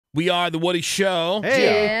We are The Woody Show.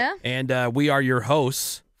 Hey. Yeah. And we are your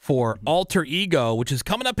hosts for Alter Ego, which is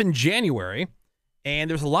coming up in January. And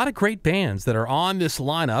there's a lot of great bands that are on this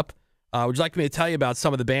lineup. Would you like me to tell you about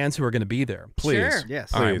some of the bands who are going to be there? Please. Sure.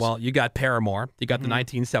 Yes. All right, well, you got Paramore. You got the Mm-hmm.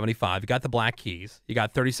 1975. You got the Black Keys. You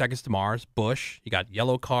got 30 Seconds to Mars, Bush. You got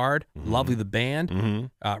Yellow Card, Lovely the Band,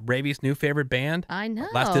 Ravi's new favorite band. I know.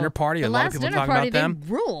 Last Dinner Party. The A lot of Last people Dinner talking Party, about them.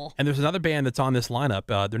 They rule. And there's another band that's on this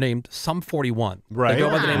lineup. They're named Sum 41. Right. They go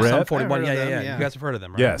by the name Wow. Sum Rip. 41. I've heard Yeah, of yeah, them, yeah. yeah. You guys have heard of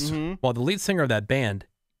them, right? Yes. Mhm. Well, the lead singer of that band,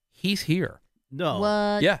 he's here. No.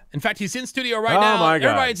 What? Yeah. In fact, he's in studio right Oh, now. my God.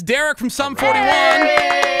 Everybody, it's Deryck from Sum 41.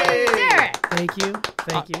 Deryck. Thank you.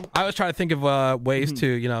 Thank you. I was trying to think of ways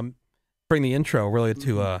to, bring the intro really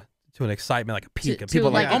to an excitement, like a peak. To People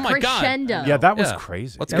are like, a oh my God. crescendo. Yeah, that was Yeah.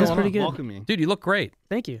 crazy. What's That was going pretty on? good. Welcoming. Dude, you look great.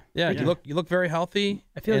 Thank you. Yeah, Yeah. you look very healthy.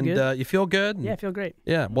 I feel and, good. You feel good. Yeah, I feel great.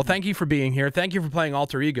 Yeah. Well, thank you for being here. Thank you for playing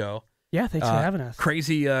Alter Ego. Yeah, thanks for having us.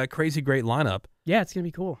 Crazy great lineup. Yeah, it's gonna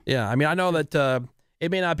be cool. Yeah, I mean, I know that it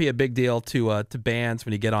may not be a big deal to bands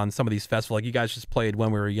when you get on some of these festivals. Like you guys just played When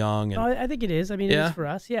We Were Young. And, Oh, I think it is. I mean, Yeah? it is for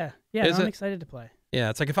us. Yeah, yeah. Is I'm it? excited to play. yeah,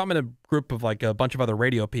 it's like if I'm in a group of like a bunch of other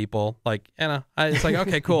radio people, like, it's like,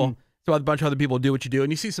 okay, cool. So a bunch of other people do what you do.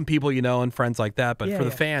 And you see some people you know and friends like that. But Yeah, for the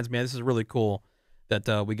yeah. fans, man, this is really cool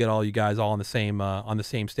that we get all you guys all on the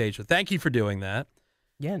same stage. So thank you for doing that.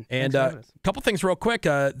 Yeah, And thanks for a having us. couple things real quick.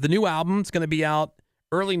 The new album's going to be out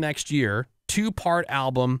early next year. 2-part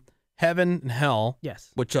album, Heaven and Hell,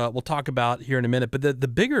 Yes. which we'll talk about here in a minute. But the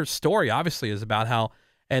bigger story, obviously, is about how,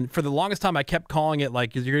 and for the longest time, I kept calling it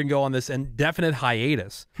like you're going to go on this indefinite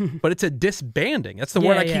hiatus, but it's a disbanding. That's the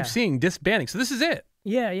word I Yeah. keep seeing, disbanding. So this is it.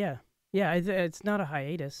 Yeah, yeah, yeah. It's not a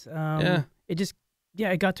hiatus. Yeah. It just,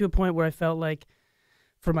 it got to a point where I felt like,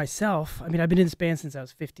 for myself, I mean, I've been in this band since I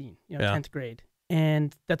was 15, Yeah. 10th grade.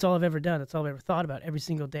 And that's all I've ever done. That's all I've ever thought about. Every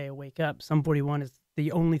single day I wake up, Sum 41 is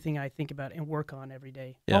the only thing I think about and work on every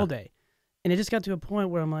day, Yeah. all day. And it just got to a point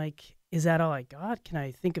where I'm like, is that all I got? Can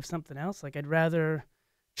I think of something else? Like, I'd rather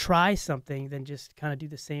try something than just kind of do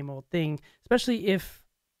the same old thing, especially if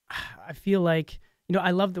I feel like,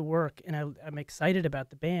 I love the work and I'm excited about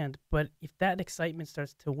the band. But if that excitement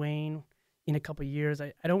starts to wane in a couple of years,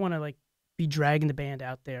 I don't want to like be dragging the band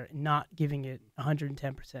out there and not giving it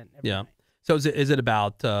 110% every Yeah. night. So is it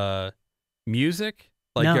about music?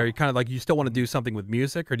 Like, No. are you kind of like you still want to do something with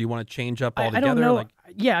music, or do you want to change up I altogether? don't know. Like,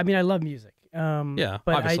 Yeah, I mean, I love music. Yeah,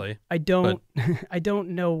 but obviously, I don't. I don't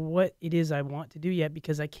know what it is I want to do yet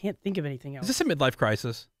because I can't think of anything else. is this a midlife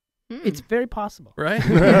crisis? It's very possible. Right?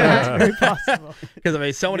 Yeah, it's very possible. Because I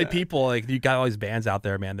mean, so many people, like you got all these bands out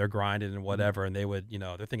there, man. They're grinding and whatever, and they would,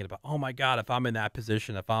 they're thinking about, oh my God, if I'm in that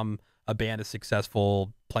position, if I'm a band is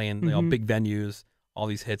successful, playing big venues, all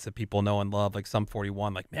these hits that people know and love, like Sum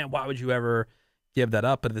 41, like man, why would you ever give that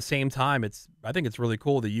up? But at the same time, I think it's really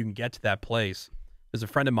cool that you can get to that place. There's a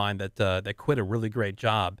friend of mine that quit a really great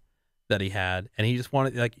job that he had, and he just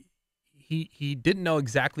wanted like. He didn't know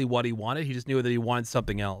exactly what he wanted. He just knew that he wanted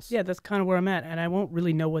something else. Yeah, that's kind of where I'm at, and I won't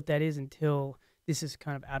really know what that is until this is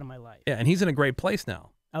kind of out of my life. Yeah, and he's in a great place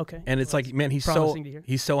now. Okay. And it's Well, like, man, he's promising to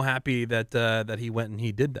hear. so happy that he went and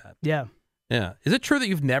he did that. Yeah, Yeah. Is it true that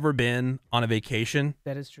you've never been on a vacation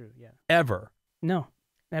that is true. Yeah. ever? No,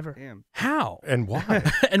 never. Damn. How? And why?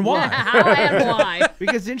 And why? How and why?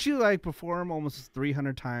 Because didn't you like perform almost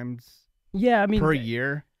 300 times Yeah, I mean, per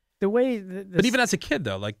year? the way. But even as a kid,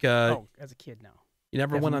 though, like as a kid, no. you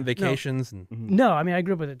never went on definitely. No. vacations, and No, I mean, I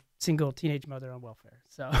grew up with a single teenage mother on welfare,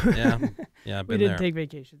 so yeah, I've we been didn't there. take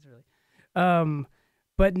vacations really.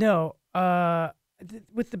 But no,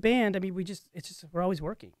 with the band, I mean, we're always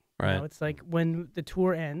working. Right. It's like when the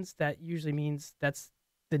tour ends, that usually means that's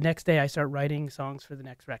the next day I start writing songs for the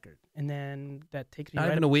next record, and then that takes me Not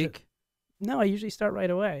right even up a to- week. No, I usually start right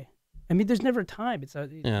away. I mean, there's never time. It's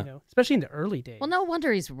especially in the early days. Well, no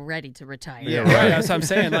wonder he's ready to retire. Yeah, Right. That's what I'm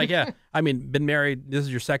saying. Like, yeah. I mean, been married. This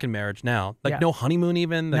is your second marriage now. Like, Yeah. no honeymoon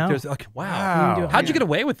even. Like, No. there's like, wow. We didn't do How'd you honeymoon. get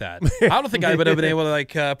away with that? I don't think I would have been able to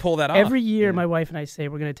like pull that off. Every year, my wife and I say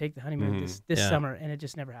we're going to take the honeymoon this Yeah. summer, and it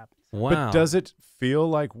just never happens. Wow. But does it feel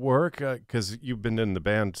like work? Because you've been in the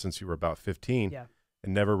band since you were about 15 Yeah.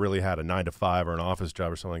 and never really had a 9-to-5 or an office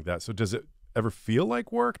job or something like that. So does it ever feel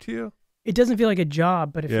like work to you? It doesn't feel like a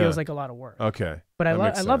job, but it Yeah. feels like a lot of work. Okay. But I That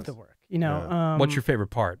makes love sense. the work. You What's your favorite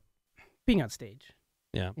part? being on stage?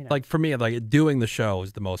 Yeah. You know. Like for me, like doing the show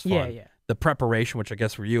is the most fun. Yeah, yeah. The preparation, which I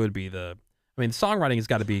guess for you would be the songwriting has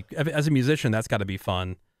got to be, as a musician, that's got to be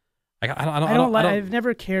fun. Like, I've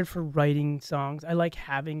never cared for writing songs. I like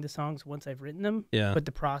having the songs once I've written them. Yeah. But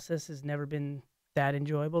the process has never been that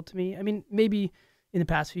enjoyable to me. I mean, maybe in the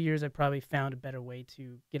past few years, I've probably found a better way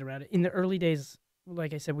to get around it. In the early days,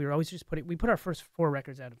 like I said, we were always just we put our first 4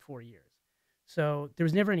 records out in 4 years. So there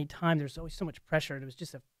was never any time. There was always so much pressure. And it was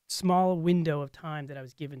just a small window of time that I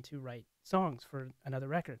was given to write songs for another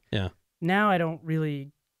record. Yeah. Now I don't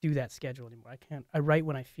really do that schedule anymore. I write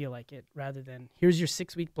when I feel like it, rather than here's your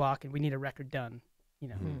 6-week block and we need a record done. You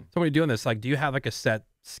know. So when you're doing this, like, do you have like a set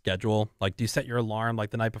schedule? Like, do you set your alarm like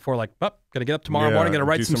the night before? Like, gonna get up tomorrow morning, gonna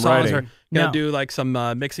write do some some songs, or writing. gonna No. do like some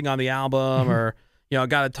mixing on the album, or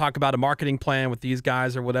got to talk about a marketing plan with these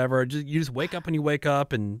guys or whatever. You just wake up when you wake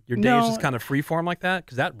up, and your day is No. just kind of free form like that,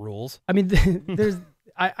 because that rules. I mean,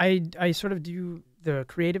 I sort of do the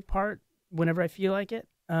creative part whenever I feel like it.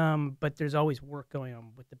 But there's always work going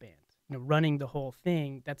on with the band. You know, running the whole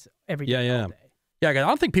thing. That's every day, all day. Yeah, 'cause I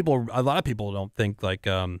don't think a lot of people don't think like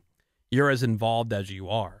you're as involved as you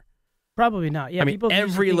are. Probably not. Yeah, I mean, people usually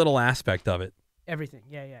every think little aspect of it. everything.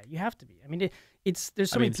 Yeah. You have to be. I mean, there's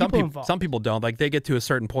so I many mean, people involved. some people don't. Like, they get to a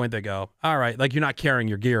certain point, they go, all right, like, you're not carrying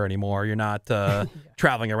your gear anymore. You're not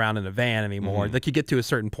traveling around in a van anymore. Like, you get to a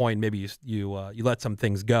certain point, maybe you let some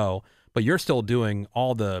things go, but you're still doing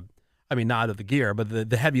all the, I mean, not of the gear, but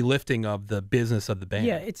the heavy lifting of the business of the band.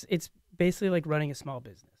 Yeah, it's basically like running a small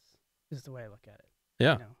business. Is the way I look at it.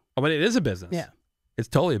 Yeah. You know? Oh, but it is a business. Yeah. It's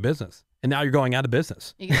totally a business. And now you're going out of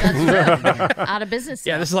business. That's out of business.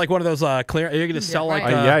 Yeah, now. this is like one of those clear. You're going to sell like.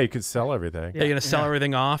 right. Yeah, you could sell everything. You're going to sell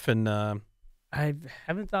everything off, and I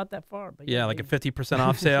haven't thought that far, but like a maybe. 50%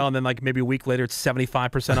 off sale, and then like maybe a week later it's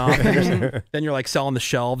 75% off. Then you're like selling the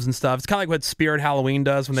shelves and stuff. It's kind of like what Spirit Halloween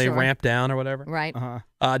does when they Sure. ramp down or whatever. Right.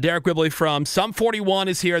 Deryck Whibley from Sum 41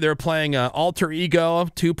 is here. They're playing Alter Ego,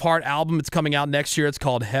 2-part album. It's coming out next year. It's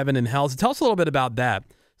called Heaven and Hell. So tell us a little bit about that.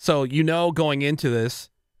 So going into this,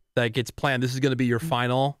 like, it's planned. This is going to be your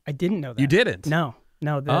final. I didn't know that. You didn't? No.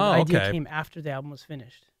 The Oh, idea okay. came after the album was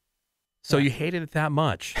finished. So you hated it that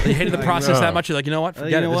much. You hated the process that much. You're like, you know what?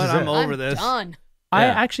 Forget you know it. what? This is I'm it. over I'm this. done. I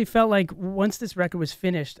Yeah. actually felt like once this record was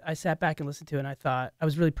finished, I sat back and listened to it, and I thought I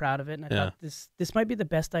was really proud of it, and I thought this might be the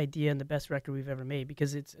best idea and the best record we've ever made,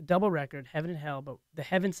 because it's a double record, Heaven and Hell, but the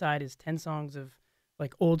Heaven side is 10 songs of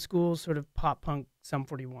like old school sort of pop punk Sum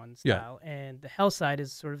 41 style, and the Hell side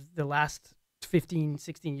is sort of the last 15,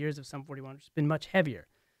 16 years of Sum 41, which has been much heavier.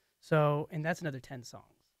 So, and that's another 10 songs.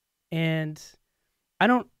 And I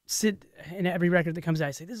don't sit in every record that comes out,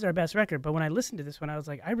 I say, this is our best record. But when I listened to this one, I was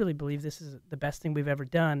like, I really believe this is the best thing we've ever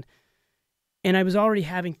done. And I was already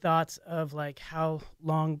having thoughts of like, how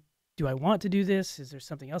long do I want to do this? Is there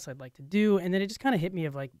something else I'd like to do? And then it just kind of hit me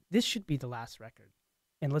of like, this should be the last record.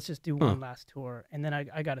 And let's just do one last tour. And then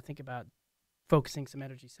I got to think about focusing some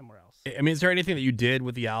energy somewhere else. I mean, is there anything that you did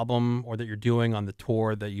with the album or that you're doing on the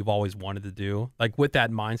tour that you've always wanted to do? Like, with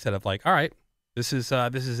that mindset of like, all right, this is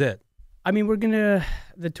it. I mean,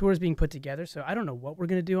 the tour is being put together, so I don't know what we're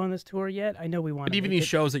going to do on this tour yet. I know we want But to even these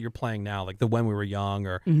shows that you're playing now, like the When We Were Young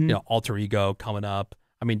or Mhm. Alter Ego coming up.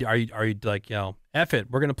 I mean, are you like, F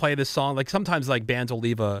it, we're gonna play this song? Like, sometimes like bands will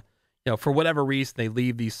leave for whatever reason they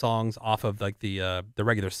leave these songs off of like the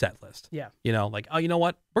regular set list. Yeah. Like, oh, you know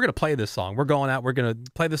what? We're gonna play this song. We're going out. We're gonna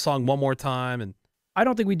play this song one more time. And I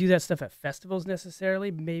don't think we do that stuff at festivals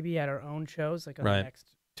necessarily. Maybe at our own shows, like on Right. the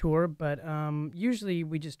next tour. But usually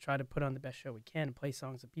we just try to put on the best show we can and play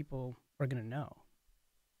songs that people are going to know.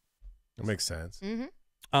 That makes sense.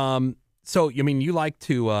 Mm-hmm. So I mean, you like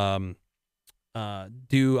to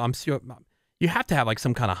do? I'm sure you have to have like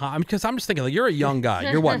some kind of because I'm just thinking like you're a young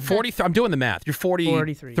guy. You're what 40? I'm doing the math. You're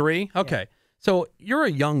 43. 43. Okay, Yeah. so you're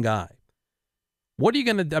a young guy. What are you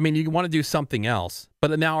gonna? I mean, you want to do something else,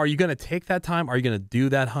 but now are you gonna take that time? Are you gonna do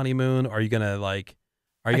that honeymoon? Are you gonna like?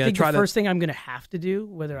 Are you I gonna think try the to first thing I'm going to have to do,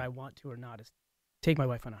 whether I want to or not, is take my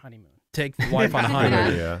wife on a honeymoon. take the wife on a Yeah.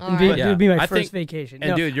 honeymoon? Yeah. All It right. Yeah. would be my I first think- vacation.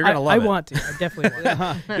 and No, dude, you're gonna love I it. want to. I definitely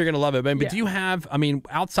want to. You're gonna love it, man. But Yeah. do you have? I mean,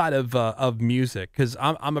 outside of music, because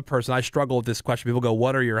I'm a person. I struggle with this question. People go,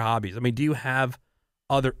 "What are your hobbies?" I mean, do you have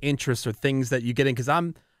other interests or things that you get in? Because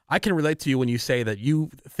I can relate to you when you say that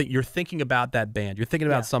you're thinking about that band. You're thinking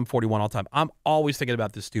about Yeah. Sum 41 all the time. I'm always thinking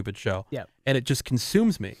about this stupid show. Yeah. And it just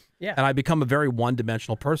consumes me. Yeah. And I become a very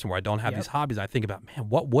one-dimensional person where I don't have Yep. these hobbies. I think about, man,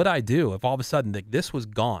 what would I do if all of a sudden this was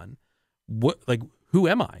gone? Who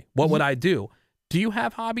am I? What would I do? Do you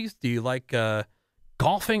have hobbies? Do you like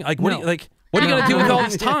golfing? Like, what No. do you like? What are you gonna do with all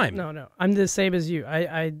this time? No. I'm the same as you.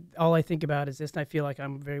 I all I think about is this, and I feel like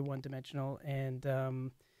I'm very one-dimensional,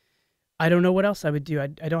 and I don't know what else I would do. I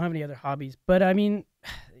don't have any other hobbies, but I mean,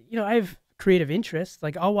 I have creative interests.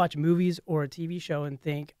 Like I'll watch movies or a TV show and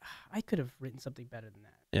think I could have written something better than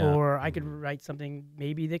that, Yeah. or I could write something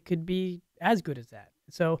maybe that could be as good as that.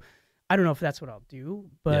 So I don't know if that's what I'll do,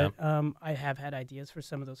 but I have had ideas for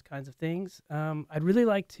some of those kinds of things. I'd really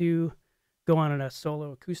like to go on a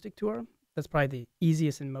solo acoustic tour, That's probably the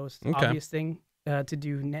easiest and most obvious thing to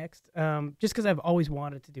do next. Just because I've always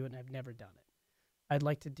wanted to do it and I've never done it. I'd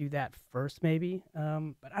like to do that first, maybe.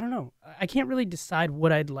 But I don't know. I can't really decide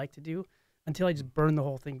what I'd like to do until I just burn the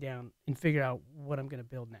whole thing down and figure out what I'm going to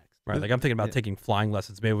build next. Right, like I'm thinking about taking flying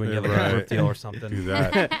lessons. Maybe we can get like a group deal or something. Do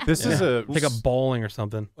that. This is take up bowling or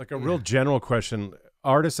something. Like a real general question.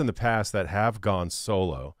 Artists in the past that have gone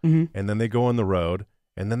solo, and then they go on the road,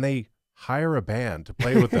 and then they hire a band to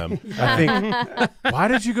play with them. I think, why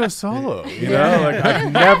did you go solo? You know, like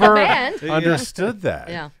I've never understood that.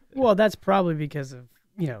 Yeah. Well, that's probably because of,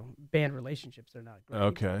 band relationships are not great.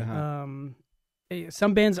 Okay.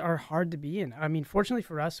 Some bands are hard to be in. I mean, fortunately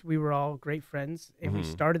for us, we were all great friends, and we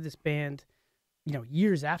started this band,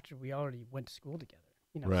 years after we already went to school together.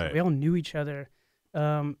 So we all knew each other,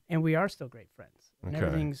 and we are still great friends. And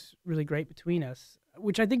everything's really great between us,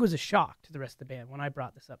 which I think was a shock to the rest of the band when I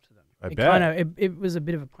brought this up to them. I bet. It was a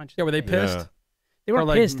bit of a punch. Yeah, were they pissed? Yeah. They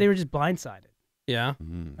weren't pissed. They were just blindsided. Yeah.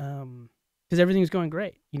 Because everything was going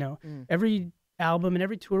great. Every album and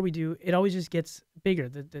every tour we do, it always just gets bigger.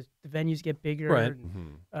 The venues get bigger. Right.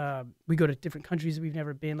 And, we go to different countries we've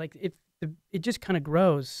never been. Like it just kind of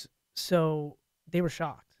grows. So they were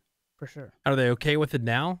shocked. For sure. Are they okay with it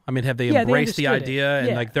now? I mean, have they embraced the idea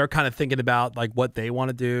and like they're kind of thinking about like what they want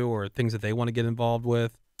to do or things that they want to get involved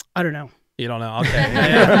with? I don't know. You don't know?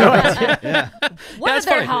 Okay. What are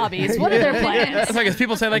their hobbies? What are their plans? It's like if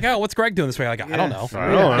people say like, "Oh, what's Greg doing this way?" Like, I don't know.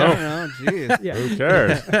 I don't know. Jeez. Who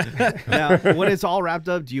cares? Now, when it's all wrapped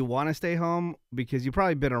up, do you want to stay home? Because you've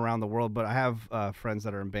probably been around the world, but I have friends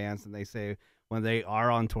that are in bands, and they say when they are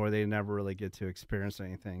on tour, they never really get to experience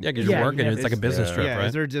anything. Yeah, because you're working. It's like a business trip, right?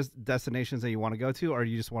 Is there just destinations that you want to go to, or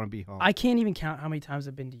you just want to be home? I can't even count how many times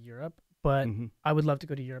I've been to Europe, but I would love to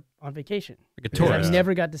go to Europe on vacation. Like a tourist. I've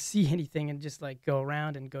never got to see anything and just like go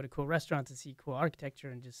around and go to cool restaurants and see cool architecture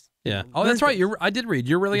and just Oh, that's right. I did read.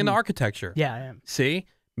 You're really into architecture. Yeah, I am. See?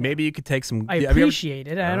 Maybe you could take some. I appreciate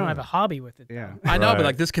it. I don't have a hobby with it. Yeah, I know, but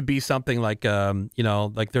like this could be something like,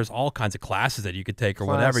 like there's all kinds of classes that you could take or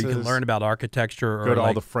whatever. You can learn about architecture or go to like,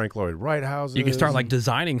 all the Frank Lloyd Wright houses. You can start like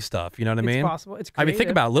designing stuff. You know what I mean? It's possible. It's I creative. mean, think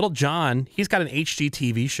about it. Little John. He's got an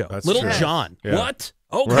HGTV show. That's Little true. John. Yeah. What?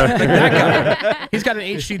 Okay, like that guy. He's got an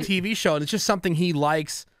HGTV show, and it's just something he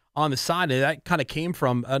likes on the side. And that kind of came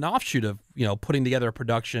from an offshoot of putting together a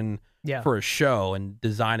production for a show and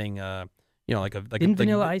designing. Didn't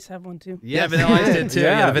Vanilla Ice have one too? Yeah, Vanilla Ice did too.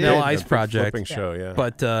 Yeah, the Vanilla Ice the project. flipping show, yeah.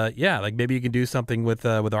 But like maybe you can do something with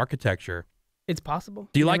architecture. It's possible.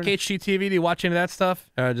 Do you like HGTV? Do you watch any of that stuff?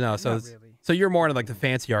 No, so Not really. so you're more into like the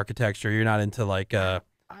fancy architecture. You're not into like The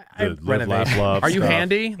live, laugh, renovation. love Are you stuff.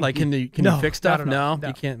 handy? Like can you No, fix stuff? not at all. No, No.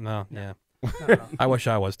 you can't. No, yeah. No. I wish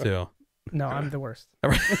I was too. No, I'm the worst.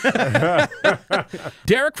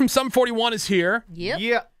 Derek from Sum 41 is here. Yep.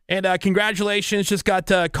 Yeah. And congratulations, just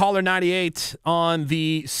got caller 98 on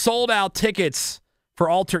the sold out tickets for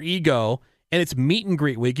Alter Ego, and it's meet and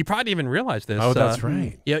greet week. You probably didn't even realize this. Oh, that's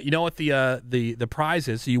right. Yeah, you know what the prize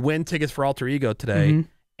is? So you win tickets for Alter Ego today,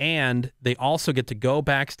 and they also get to go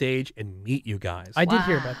backstage and meet you guys. I did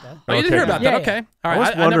hear about that. Oh, you didn't hear about Yeah, that? yeah. Okay. All I right. was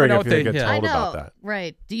never wondering know if what you get I told know. about that.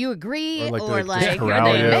 Right. Do you agree? Or like, Or they just like, corral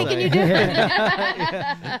are they you. making you do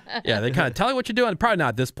it? Yeah, they kind of tell you what you're doing. Probably not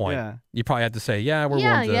at this point. Yeah. You probably have to say, yeah, we're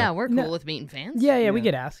willing to. Yeah, we're cool No. with meeting fans. Yeah, we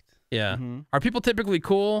get asked. Yeah. Mhm. Are people typically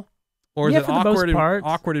cool, or is Yeah, it for the most awkward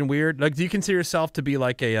part. and weird? Like, do you consider yourself to be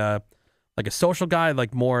like a social guy,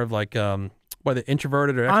 like more of like whether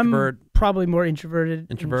introverted or extrovert? I'm probably more introverted,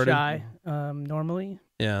 Introverted? and shy normally,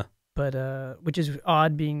 Yeah. but which is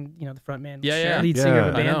odd being the front man, Yeah, yeah. lead singer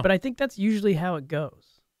of a I know. band. But I think that's usually how it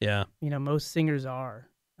goes. Yeah. Most singers are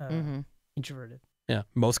Mhm. introverted. Yeah.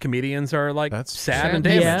 Most comedians are like That's sad true. and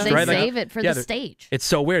Yeah. damaged, They right? Like, save it for yeah, the stage. it's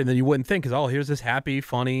so weird. And then you wouldn't think, because here's this happy,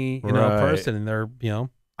 funny, Right. person, and they're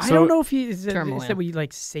I So- don't know if it's Turmoil. that we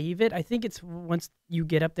like save it. I think it's once you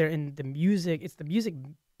get up there and the music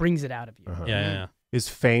brings it out of you. Uh-huh. yeah. Is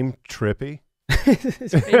fame trippy?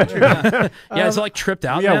 It's very true. Yeah. Is it like tripped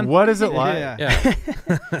out, Yeah, man? what is it like? Yeah.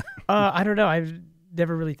 Yeah. I don't know. I've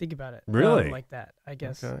never really think about it. Really? like that, I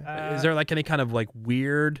guess. Okay. Is there like any kind of like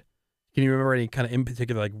weird? Can you remember any kind of in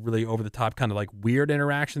particular like really over the top kind of like weird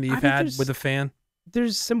interaction that you've I think had there's- with a fan?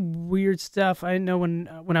 There's some weird stuff. I know when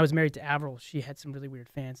I was married to Avril, she had some really weird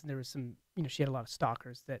fans, and there was some, she had a lot of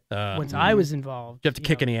stalkers that once I was involved. Did you have to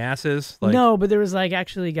kick any asses? Like, No, but there was like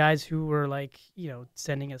actually guys who were like,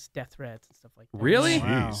 sending us death threats and stuff like that. Really?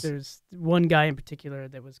 Wow. Jeez. There's one guy in particular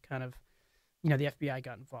that was kind of, the FBI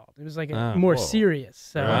got involved. It was like Oh, more whoa. serious.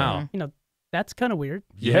 So, Wow. that's kind of weird.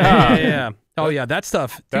 Yeah. Oh yeah, that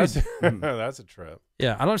stuff. Dude, That's that's a trip.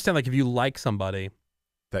 yeah, I don't understand. Like if you like somebody,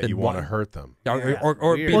 That you want to hurt them. Or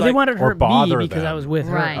be Weird. Well, they wanted to or hurt me bother because I them. was with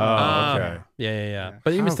her. Right. Oh, okay. Yeah.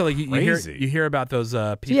 But even How still, like, you hear about those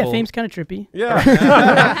So people. yeah, fame's kind of trippy. Yeah.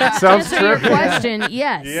 To Sounds answer your trippy. question,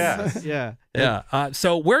 yes. Yes. Yeah. Yeah.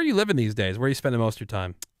 So where are you living these days? Where are you spending most of your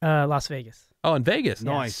time? Las Vegas. Oh, in Vegas.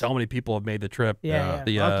 Nice. So many people have made the trip. Yeah.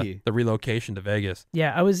 Lucky. The relocation to Vegas.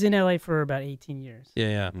 Yeah, I was in LA for about 18 years.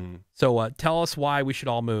 Yeah. Mm. So tell us why we should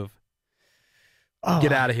all move. Oh,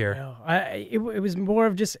 Get out of here. No, it was more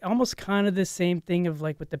of just almost kind of the same thing of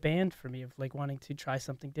like with the band for me of like wanting to try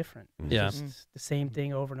something different. Yeah. Just the same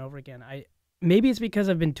thing over and over again. Maybe it's because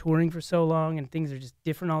I've been touring for so long and things are just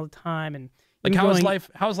different all the time. And Like, even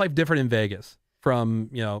how is life different in Vegas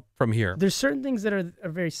from here? There's certain things that are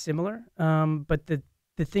very similar, but the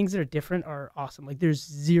things that are different are awesome. Like there's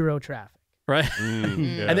zero traffic. Right?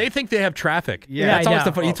 Yeah. And they think they have traffic. Yeah, That's I always the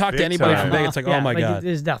know. fun. You Oh, talk to big anybody time. from Vegas, it's like, Yeah, oh my God.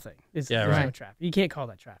 there's nothing. There's Yeah, no right. traffic. You can't call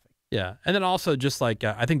that traffic. Yeah. And then also just like,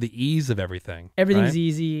 I think the ease of everything. Everything's right?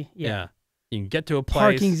 easy. Yeah. You can get to a place.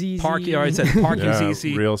 Parking's easy. Parking, already said parking's Yeah,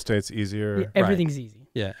 easy. real estate's easier. Yeah, everything's easy.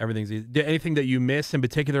 Yeah, everything's easy. Anything that you miss in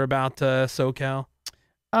particular about SoCal?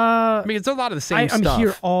 I I mean, it's a lot of the same I'm stuff.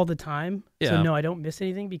 here all the time, Yeah. so no, I don't miss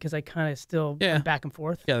anything because I kind of still Yeah. am back and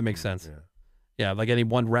forth. Yeah, that makes sense. Yeah. Yeah, like any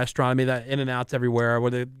one restaurant. I mean, that In-N-Out's everywhere. I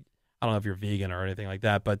don't know if you're vegan or anything like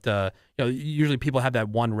that, but usually people have that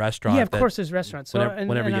one restaurant. Yeah, of that- course there's restaurants. So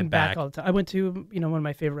whenever you I'm get back back. all the time. I went to one of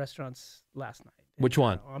my favorite restaurants last night. Which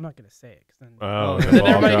one? I'm not gonna say it 'cause then Oh, Then we'll all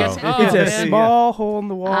everybody go. gets- oh, it's a man. small hole in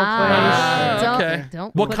the wall Ah, place. don't, okay.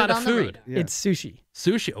 don't What put kind it of on the food? radar. Yeah. It's sushi.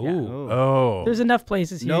 Sushi. Ooh. Oh. There's enough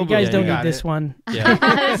places here. Nobody You guys don't got need it. this one. Yeah.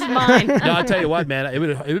 This is mine. No, I'll tell you what, man. It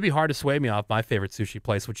would be hard to sway me off my favorite sushi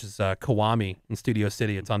place, which is Kiwami in Studio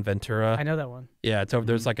City. It's on Ventura. I know that one. Yeah, it's over.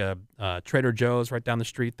 There's like a Trader Joe's right down the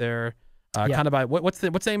street there. Yeah. Kind of by what's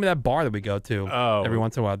the name of that bar that we go to Oh. every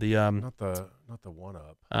once in a while? The Not the one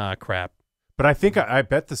up. crap. But I think I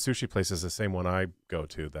bet the sushi place is the same one I go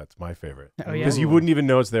to. That's my favorite. Oh, yeah? Because you wouldn't even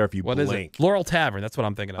know it's there if you What is blink. it? Laurel Tavern. That's what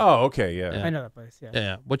I'm thinking of. Oh, okay, yeah. Yeah. I know that place. Yeah.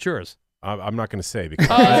 Yeah. What's yours? I'm not going to say because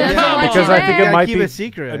Oh, yeah. because I think You it gotta might keep be it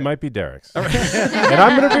secret. It might be Derek's, and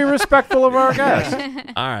I'm going to be respectful of our guest.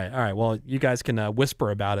 All right. Well, you guys can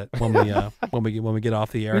whisper about it when we get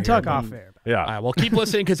off the air. We here. talk off air. Yeah. All right, well, keep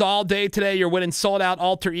listening because all day today you're winning sold-out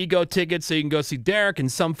Alter Ego tickets so you can go see Deryck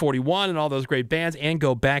and Sum 41 and all those great bands and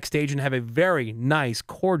go backstage and have a very nice,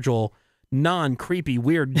 cordial, non-creepy,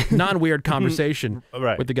 non-weird conversation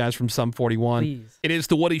Right. with the guys from Sum 41. Please. It is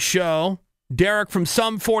The Woody Show. Deryck from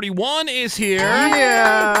Sum 41 is here.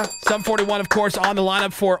 Yeah. Sum 41, of course, on the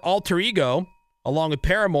lineup for Alter Ego, along with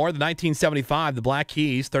Paramore, the 1975, The Black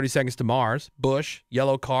Keys, 30 Seconds to Mars, Bush,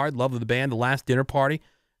 Yellow Card, Love of the Band, The Last Dinner Party.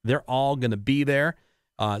 They're all going to be there.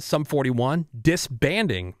 Sum 41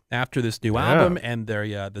 disbanding after this new album and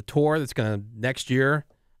their the tour that's going to next year.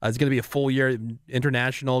 It's going to be a full year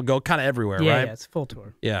international, go kind of everywhere, Yeah, right? yeah, it's a full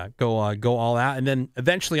tour. Yeah, go all out, and then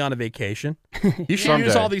eventually on a vacation. You should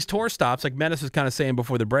use Someday. all these tour stops, like Menace was kind of saying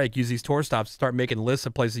before the break. Use these tour stops to start making lists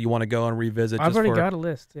of places you want to go and revisit. I've just already for got a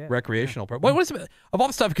list. Yeah. recreational. What is it, of all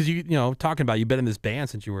the stuff? Because you talking about you've been in this band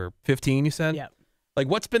since you were 15. You said, Yeah. Like,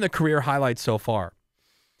 what's been the career highlight so far?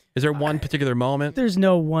 Is there one particular moment? There's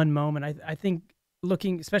no one moment. I think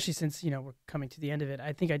looking, especially since we're coming to the end of it,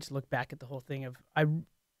 I think I just look back at the whole thing of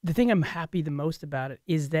the thing I'm happy the most about it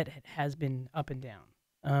is that it has been up and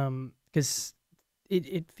down. Because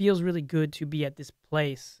it feels really good to be at this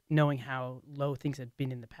place knowing how low things have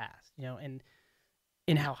been in the past,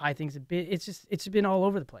 and how high things have been. It's been all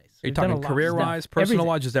over the place. Are you We've done a talking lot. career-wise, Everything.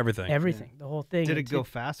 personal-wise, just everything? Everything, the whole thing. Did it It's- go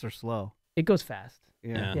fast or slow? It goes fast.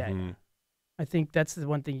 Yeah. Yeah. Mhm. I think that's the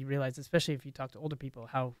one thing you realize, especially if you talk to older people,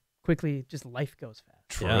 how quickly just life goes fast.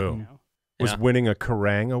 True. Yeah. Was Yeah. winning a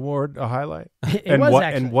Kerrang award a highlight? It and was what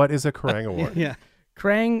actually. and what is a Kerrang award? Yeah.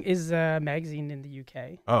 Kerrang is a magazine in the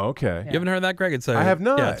UK. Oh, okay. You haven't heard that, Greg? It's I have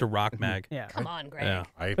not. Yeah, it's a rock mag. Yeah. Come on, Greg. Yeah.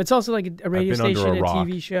 But it's also like a radio been under station, a a rock.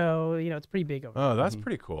 TV show. It's pretty big over Oh, that's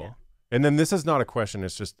pretty cool. And then this is not a question.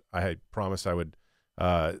 It's just I had promised I would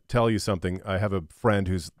tell you something. I have a friend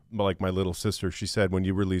who's like my little sister. She said when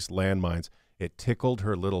you released Landmines, it tickled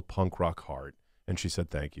her little punk rock heart. And she said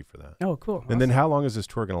thank you for that. there. Oh, cool. And then how long is this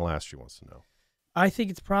tour going to last, she wants to know. I think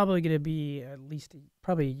it's probably going to be at least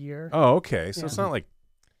probably a year. Oh, okay. So Yeah. it's not like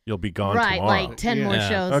you'll be gone Right, tomorrow. like 10 more Yeah.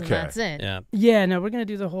 shows Okay. and that's it. Yeah. Yeah, no, we're going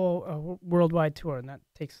to do the whole worldwide tour, and that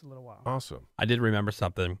takes a little while. Awesome. I did remember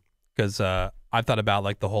something because I thought about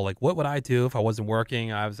like the whole like what would I do if I wasn't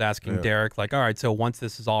working? I was asking Yeah. Deryck like, all right, so once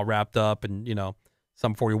this is all wrapped up and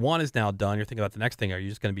Sum 41 is now done, you're thinking about the next thing. Are you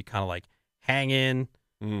just going to be kind of like hanging,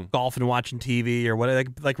 golfing, watching TV, or what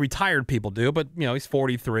like retired people do? But he's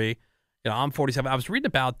 43. I'm 47. I was reading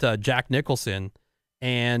about Jack Nicholson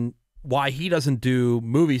and why he doesn't do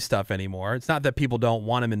movie stuff anymore. It's not that people don't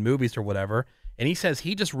want him in movies or whatever. And he says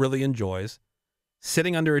he just really enjoys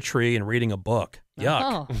sitting under a tree and reading a book.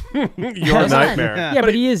 Yuck. Oh. Your nightmare. Yeah,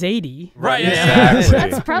 but he is 80. Right. Exactly.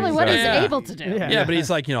 That's probably what he's Yeah. able to do. Yeah, but he's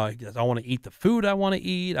like, you know, I want to eat the food I want to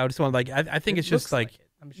eat. I just want to like, I think it's just Looks like, it,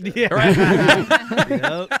 I'm sure. Yeah. right?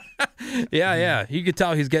 Yep. yeah. You could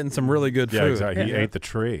tell he's getting some really good Yeah, food. exactly. He ate the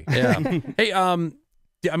tree. Yeah. Hey,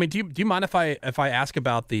 I mean, do you mind if I ask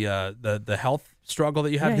about the health struggle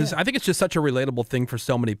that you have? Yeah, Because yeah. I think it's just such a relatable thing for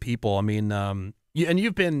so many people. I mean,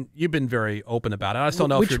 you've been very open about it. I just don't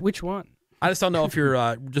know if you're Which one? I just don't know if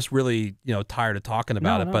you're just really tired of talking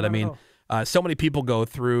about No, it. no, But I not at mean, so many people go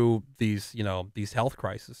through these these health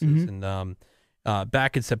crises. Mhm. And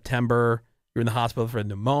back in September, you're in the hospital for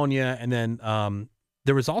pneumonia, and then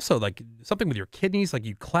there was also like something with your kidneys, like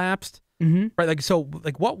you collapsed. Mm-hmm. Right, like so,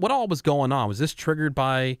 like what all was going on? Was this triggered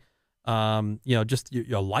by, just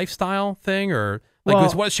your lifestyle thing, or like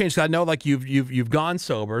Well- what's changed? 'Cause I know like you've gone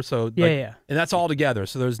sober, so like, Yeah. and that's all together.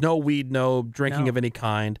 So there's no weed, no drinking No. of any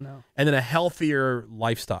kind, No. and then a healthier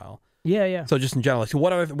lifestyle. Yeah. So just in general, like, so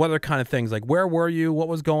what other kind of things? Like where were you? What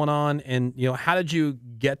was going on? And how did you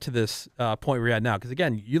get to this point where you're at now? Because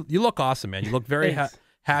again, you look awesome, man. You look very Thanks.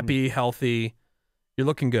 happy, healthy. You're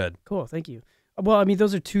looking good. Cool. Thank you. Well, I mean,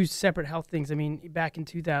 those are two separate health things. I mean, back in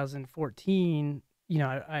 2014,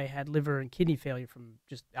 I had liver and kidney failure from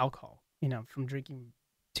just alcohol, from drinking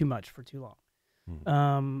too much for too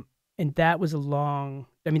long. And that was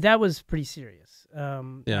that was pretty serious.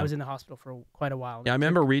 Yeah. I was in the hospital for quite a while. Yeah, I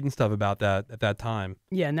remember reading stuff about that at that time.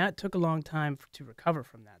 Yeah, and that took a long time to recover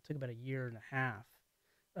from that. It took about a year and a half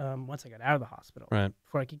once I got out of the hospital, Right.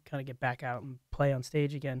 before I could kind of get back out and play on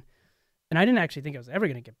stage again. And I didn't actually think I was ever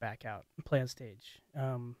going to get back out and play on stage.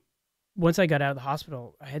 Once I got out of the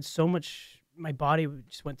hospital, I had so much, my body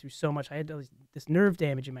just went through so much. I had this nerve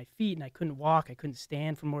damage in my feet, and I couldn't walk. I couldn't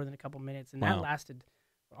stand for more than a couple minutes. And Wow. that lasted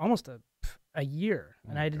almost a year.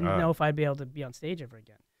 And I didn't God. know if I'd be able to be on stage ever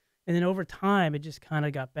again. And then over time, it just kind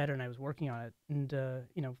of got better, and I was working on it, and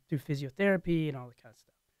through physiotherapy and all that kind of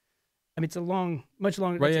stuff. I mean, it's much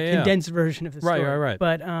longer, Right, it's a yeah. condensed version of the story. Right.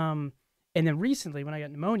 But and then recently, when I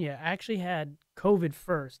got pneumonia, I actually had COVID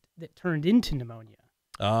first that turned into pneumonia,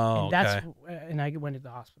 Oh, and okay. and I went to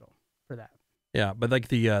the hospital for that. Yeah, but like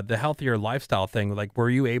the healthier lifestyle thing, like were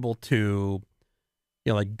you able to,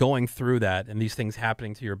 like going through that and these things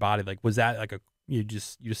happening to your body, like was that like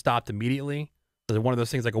you stopped immediately? Was it one of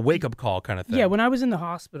those things like a wake up call kind of thing? Yeah, when I was in the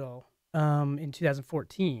hospital in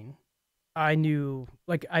 2014, I knew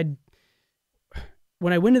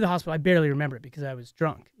when I went to the hospital, I barely remember it because I was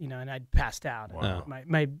drunk, and I'd passed out. Wow. And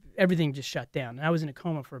my everything just shut down, and I was in a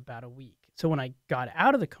coma for about a week. So when I got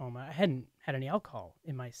out of the coma, I hadn't had any alcohol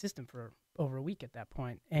in my system for over a week at that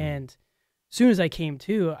point. And as soon as I came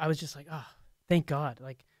to, I was just like, oh, thank God.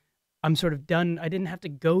 Like, I'm sort of done. I didn't have to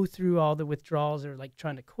go through all the withdrawals or like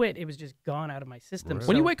trying to quit. It was just gone out of my system. Right.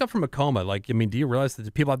 When you So- wake up from a coma, like do you realize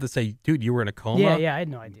that people have to say, "Dude, you were in a coma"? Yeah, I had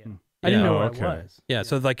no idea. I didn't Yeah. know Oh, where okay. I was. Yeah,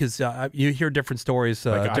 so like, cause you hear different stories,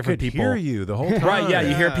 Like, I different could people. hear you the whole time. Right, yeah,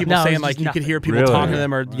 you hear Yeah. people No, it saying was like just you could hear people Really? talking to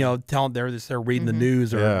them, or Right. telling they're reading the Mhm.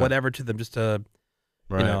 news or Yeah. whatever to them, just to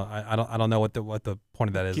Right. I don't know what the point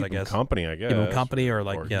of that is. Keep I them guess company, I guess. keep them company or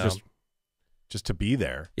like just to be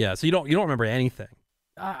there. yeah. So you don't remember anything.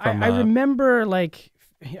 From, I remember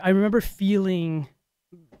I remember feeling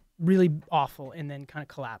really awful and then kind of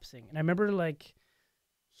collapsing. And I remember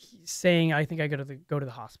saying, I think I got to go to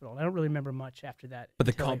the hospital. I don't really remember much after that. But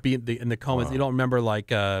the until in the comas, Wow. you don't remember like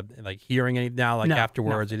hearing any now like No,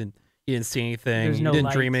 afterwards. You didn't see anything. There's You no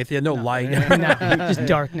didn't dream light. anything. You had no light. no, just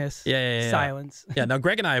darkness, Yeah. silence. Yeah. Now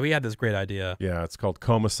Greg and I, we had this great idea. Yeah, it's called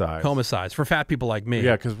coma size. Coma size for fat people like me.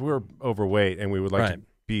 Yeah, because we're overweight and we would like Right. to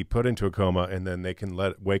be put into a coma, and then they can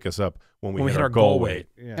wake us up when we When hit our goal weight.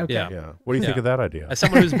 Yeah. Okay. Yeah. Yeah. What do you think Yeah. of that idea? As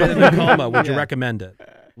someone who's been in a coma, would you Yeah. recommend it?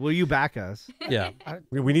 Will you back us? Yeah.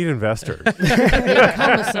 We need investors.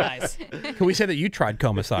 Coma size. Can we say that you tried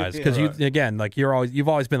coma size? Because Right. you again, like you've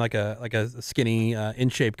always been like a skinny, in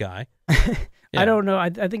shape guy. Yeah. I don't know. I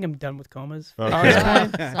think I'm done with comas. Okay. All right.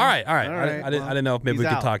 Fine. All right. All right, I didn't well, know if maybe he's we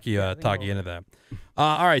could out. talk you think into that.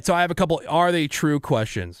 All right. So I have a couple. Are they true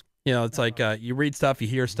questions? It's like you read stuff, you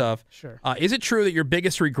hear stuff. Sure. Is it true that your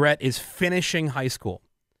biggest regret is finishing high school?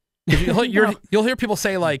 'Cause No. You'll hear people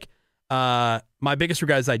say like, my biggest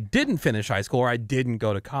regret is I didn't finish high school or I didn't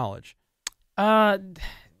go to college.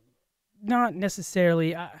 Not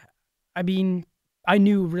necessarily. I mean, I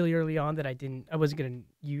knew really early on that I wasn't going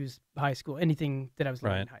to use high school, anything that I was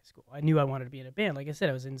learning Right. in high school. I knew I wanted to be in a band. Like I said,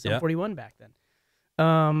 I was in Sum Yeah. 41 back then.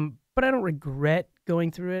 But I don't regret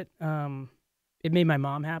going through it. it made my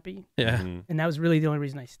mom happy, Yeah. and that was really the only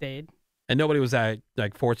reason I stayed. And nobody was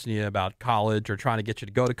like forcing you about college or trying to get you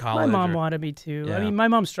to go to college. My mom or, wanted me to. Yeah. I mean, my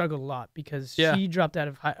mom struggled a lot because Yeah. she dropped out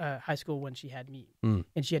of high school when she had me,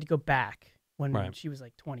 and she had to go back when Right. she was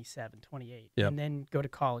like 27, 28, Yep. and then go to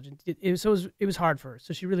college. And it was hard for her.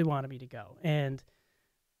 So she really wanted me to go.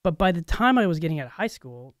 But by the time I was getting out of high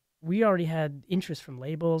school, we already had interest from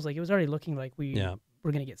labels. Like it was already looking like we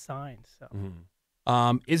were going to get signed.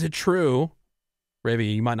 So, is it true, Ravi?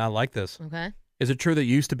 You might not like this. Okay. Is it true that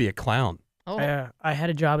you used to be a clown? Oh, I had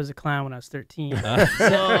a job as a clown when I was 13.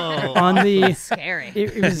 Oh. On the scary.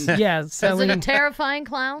 it was Was selling. it a terrifying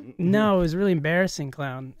clown? No, it was a really embarrassing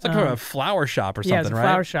clown. It's like a flower shop or something, Yeah, it's a right?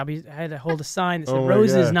 flower shop. I had to hold a sign that said Oh my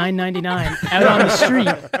 "Roses God. $9.99" out on the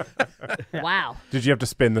street. Wow. Did you have to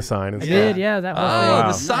spin the sign? I And did, yeah. That whole Oh, thing.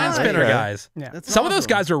 the sign Nice. spinner Okay. guys. Yeah. That's Some of those awesome.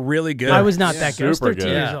 guys are really good. I was not that good. I was Super 13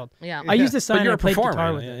 good. years Yeah. old. Yeah. I used the But sign. you're I a played performer.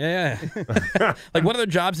 guitar with it. Yeah. Like, what other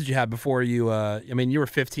jobs did you have before you? I mean, you were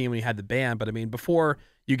 15 when you had the band, but I mean, before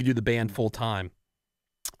you could do the band full time,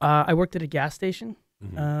 I worked at a gas station,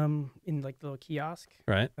 Mm-hmm. in like the little kiosk.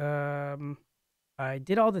 right? I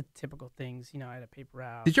did all the typical things. You know, I had a paper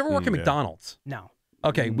route. Did you ever work at yeah. McDonald's? No.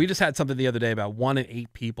 Okay, we just had something the other day about 1 in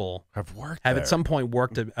 8 people I've worked have there. at some point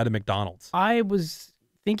worked at a McDonald's. I was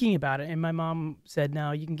thinking about it, and my mom said,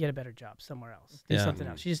 "No, you can get a better job somewhere else. Do Yeah. something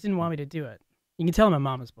else." She just didn't want me to do it. You can tell I'm a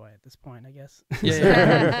mama's boy at this point, I guess.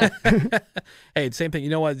 Yeah. Hey, same thing. You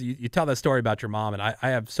know what? You tell that story about your mom, and I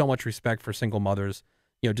have so much respect for single mothers,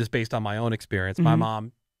 you know, just based on my own experience. My Mhm.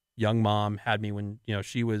 mom, young mom, had me when, you know,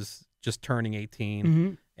 she was just turning 18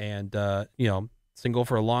 Mhm. and, you know, single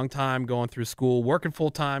for a long time, going through school, working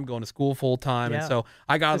full time, going to school full time. And Yeah. so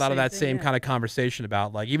I got a The lot of same that thing, same yeah. kind of conversation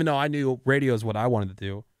about, like, even though I knew radio is what I wanted to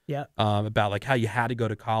do, Yeah. about like how you had to go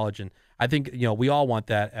to college. And I think, you know, we all want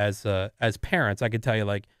that as parents. I could tell you,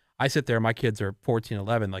 like, I sit there, my kids are 14,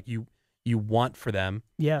 11, like you want for them,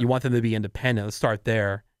 Yeah. you want them to be independent. Let's start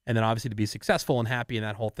there. And then obviously to be successful and happy in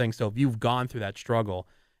that whole thing. So if you've gone through that struggle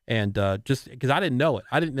and just because I didn't know it,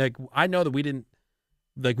 I know that we didn't,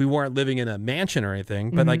 like, we weren't living in a mansion or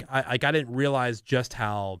anything, but Mhm. I didn't realize just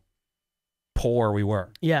how poor we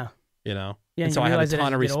were, Yeah. you know? Yeah. And so you I had a realize that ton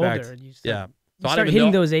as of you get respect. older, you Yeah. start, So I you don't start even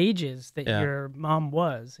hitting know, those ages that Yeah. your mom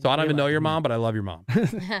was. so I don't even know realize- your mom, but I love your mom.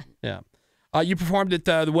 Yeah. You performed at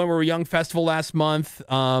the When We Were Young festival last month.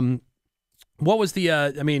 What was the,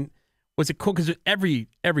 I mean, was it cool? Because every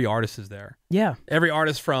artist is there. Yeah. Every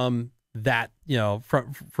artist from that, you know,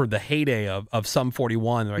 for the heyday of Sum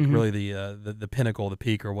 41, like Mhm. really the pinnacle, the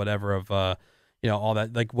peak or whatever of, you know, all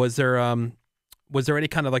that. Like, was there any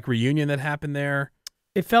kind of like reunion that happened there?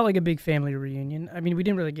 It felt like a big family reunion. I mean, we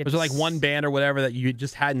didn't really get. Was there like one band or whatever that you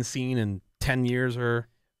just hadn't seen in 10 years or?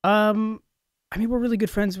 I mean, we're really good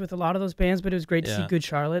friends with a lot of those bands, but it was great to see Yeah. Good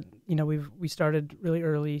Charlotte. You know, we started really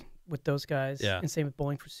early with those guys. Yeah. And same with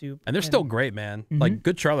Bowling for Soup. And they're still great, man. Like,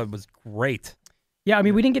 Good Charlotte was great. Yeah, I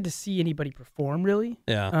mean, we didn't get to see anybody perform really.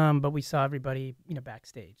 Yeah. But we saw everybody, you know,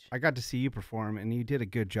 backstage. I got to see you perform, and you did a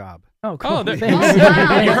good job. Oh, cool. Oh, there- Thanks.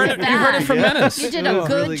 wow, you look heard at it. You heard it that. from Menace. You did It a was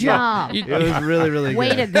good really good. job. It was really, really Way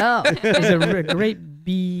to good. go. It was a great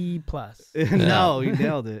B plus. No, you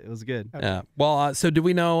nailed it. It was good. Yeah. Well, so do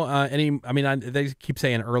we know any? I mean, they keep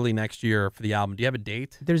saying early next year for the album. Do you have a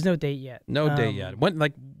date? There's no date yet. No date yet. When?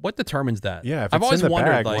 Like, what determines that? Yeah, if I've it's always in the wondered,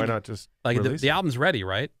 bag, like, why not just like release the it? album's ready,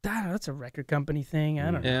 right? I don't know, that's a record company thing. I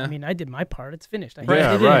don't know. Yeah. I mean, I did my part. It's finished. I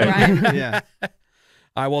Yeah, did it. right. Yeah. All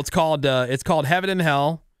right. Well, it's called Heaven and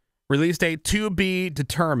Hell. Release date to be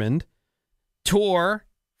determined. Tour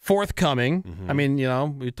forthcoming. I mean, you know,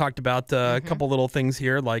 we talked about a couple little things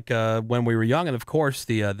here, like When We Were Young, and of course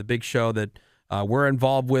the big show that we're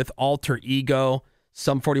involved with, Alter Ego,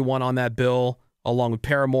 Sum 41 on that bill, along with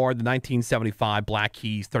Paramore, the 1975 Black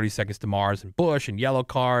Keys, 30 Seconds to Mars, and Bush, and Yellow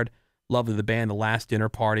Card. Lovely the band, The Last Dinner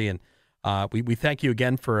Party, and we thank you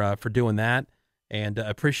again for doing that, and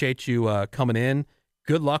appreciate you coming in.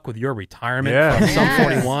 Good luck with your retirement Yeah. from Sum Yes.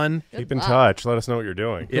 41. Keep in touch. Let us know what you're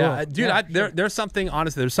doing. Yeah, Cool. dude, Yeah, there's something,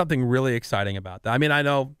 honestly, there's something really exciting about that. I mean, I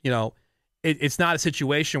know, you know, it's not a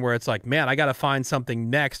situation where it's like, man, I got to find something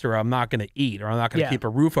next or I'm not going to eat or I'm not going to Yeah. keep a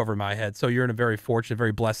roof over my head. So you're in a very fortunate,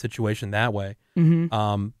 very blessed situation that way.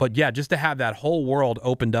 Mm-hmm. But yeah, just to have that whole world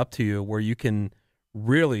opened up to you where you can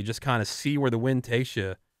really just kind of see where the wind takes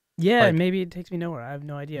you. Yeah, Like- maybe it takes me nowhere. I have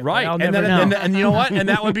no idea. but Right. I'll And never then, know. and you know what? And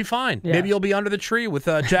that would be fine. Yeah. Maybe you'll be under the tree with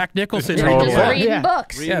Jack Nicholson. Totally. reading a Just book. reading Yeah.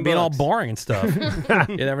 books. Reading Yeah, being all books. boring and stuff.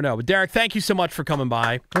 You never know. But Deryck, thank you so much for coming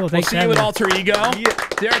by. Cool, We'll thanks see for you at having me. Alter Ego. Yeah.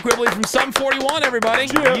 Deryck Whibley from Sum 41, everybody.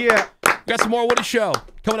 Yeah. Got some more Woody Show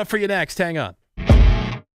coming up for you next. Hang on.